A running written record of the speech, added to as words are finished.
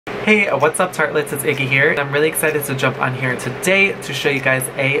Hey, what's up tartlets, it's Iggy here. I'm really excited to jump on here today to show you guys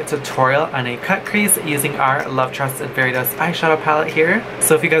a tutorial on a cut crease using our Love, Trust, and Fairy Dust eyeshadow palette here.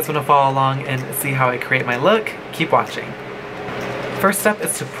 So if you guys want to follow along and see how I create my look, keep watching. First step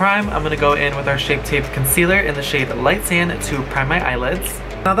is to prime. I'm going to go in with our Shape Tape Concealer in the shade Light Sand to prime my eyelids.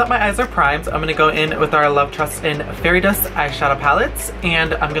 Now that my eyes are primed, I'm going to go in with our Love, Trust, and Fairy Dust eyeshadow palettes,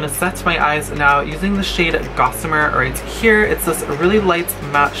 and I'm going to set my eyes now using the shade Gossamer right here. It's this really light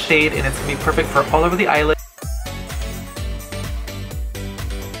matte shade, and it's going to be perfect for all over the eyelid.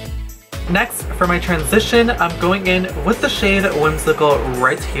 Next, for my transition, I'm going in with the shade Whimsical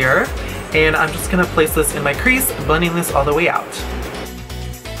right here, and I'm just going to place this in my crease, blending this all the way out.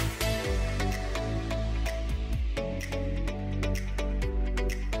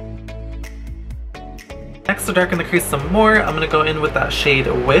 Next, to darken the crease some more, I'm going to go in with that shade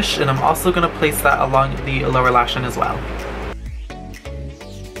Wish, and I'm also going to place that along the lower lash line as well.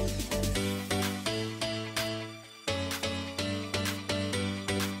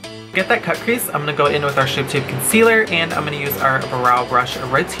 To get that cut crease, I'm going to go in with our Shape Tape Concealer, and I'm going to use our brow brush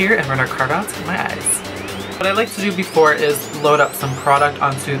right here and run our card out in my eyes. What I like to do before is load up some product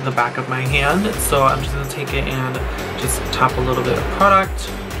onto the back of my hand, so I'm just going to take it and just tap a little bit of product.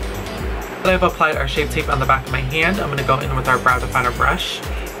 Now that I've applied our Shape Tape on the back of my hand, I'm going to go in with our brow definer brush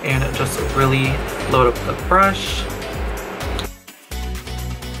and just really load up the brush.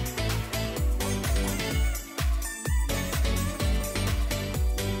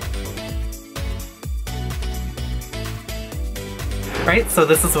 Right, so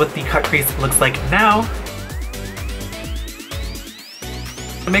this is what the cut crease looks like now.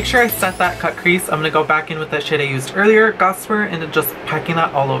 To make sure I set that cut crease, I'm going to go back in with that shade I used earlier, Gossamer, and just packing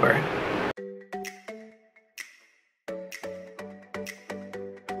that all over.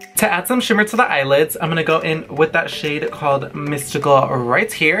 To add some shimmer to the eyelids, I'm going to go in with that shade called Mystical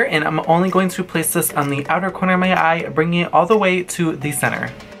right here, and I'm only going to place this on the outer corner of my eye, bringing it all the way to the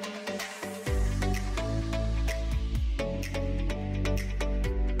center.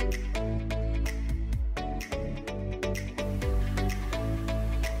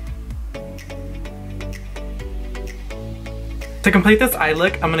 To complete this eye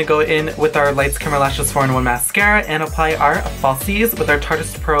look, I'm going to go in with our Lights Camera Lashes 4-in-1 mascara and apply our falsies with our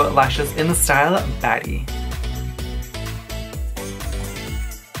Tarte Pro lashes in the style Baddie.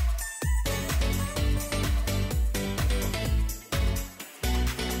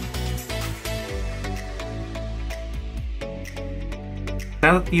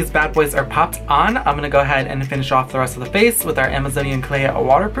 Now that these bad boys are popped on, I'm going to go ahead and finish off the rest of the face with our Amazonian Clay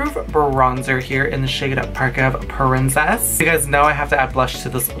Waterproof Bronzer here in the shade Parka Princess. You guys know I have to add blush to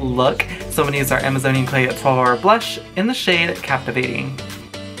this look, so I'm going to use our Amazonian Clay 12-Hour Blush in the shade Captivating.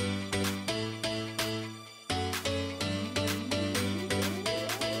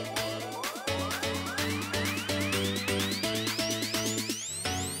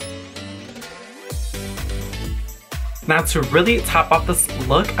 Now to really top off this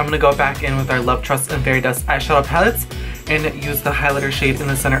look, I'm going to go back in with our Love, Trust, and Fairy Dust eyeshadow palettes and use the highlighter shade in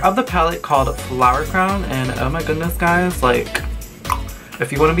the center of the palette called Flower Crown. And oh my goodness guys, like,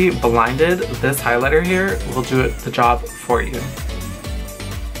 if you want to be blinded, this highlighter here will do the job for you.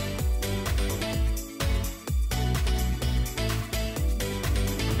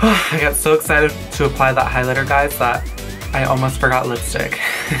 I got so excited to apply that highlighter guys that I almost forgot lipstick.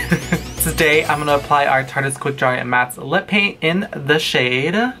 Today, I'm going to apply our Tarte Quick Dry and Matte Lip Paint in the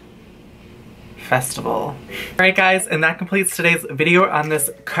shade Festival. Alright guys, and that completes today's video on this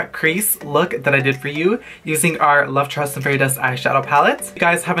cut crease look that I did for you using our Love, Trust, and Fairy Dust eyeshadow palettes. If you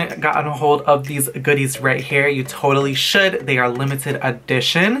guys haven't gotten a hold of these goodies right here, you totally should. They are limited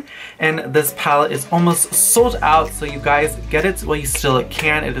edition, and this palette is almost sold out, so you guys get it while you still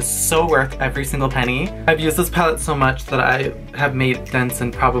can. It is so worth every single penny. I've used this palette so much that I have made dents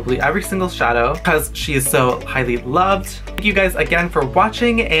in probably every single shadow because she is so highly loved. Thank you guys again for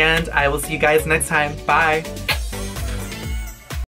watching, and I will see you guys next time. Bye!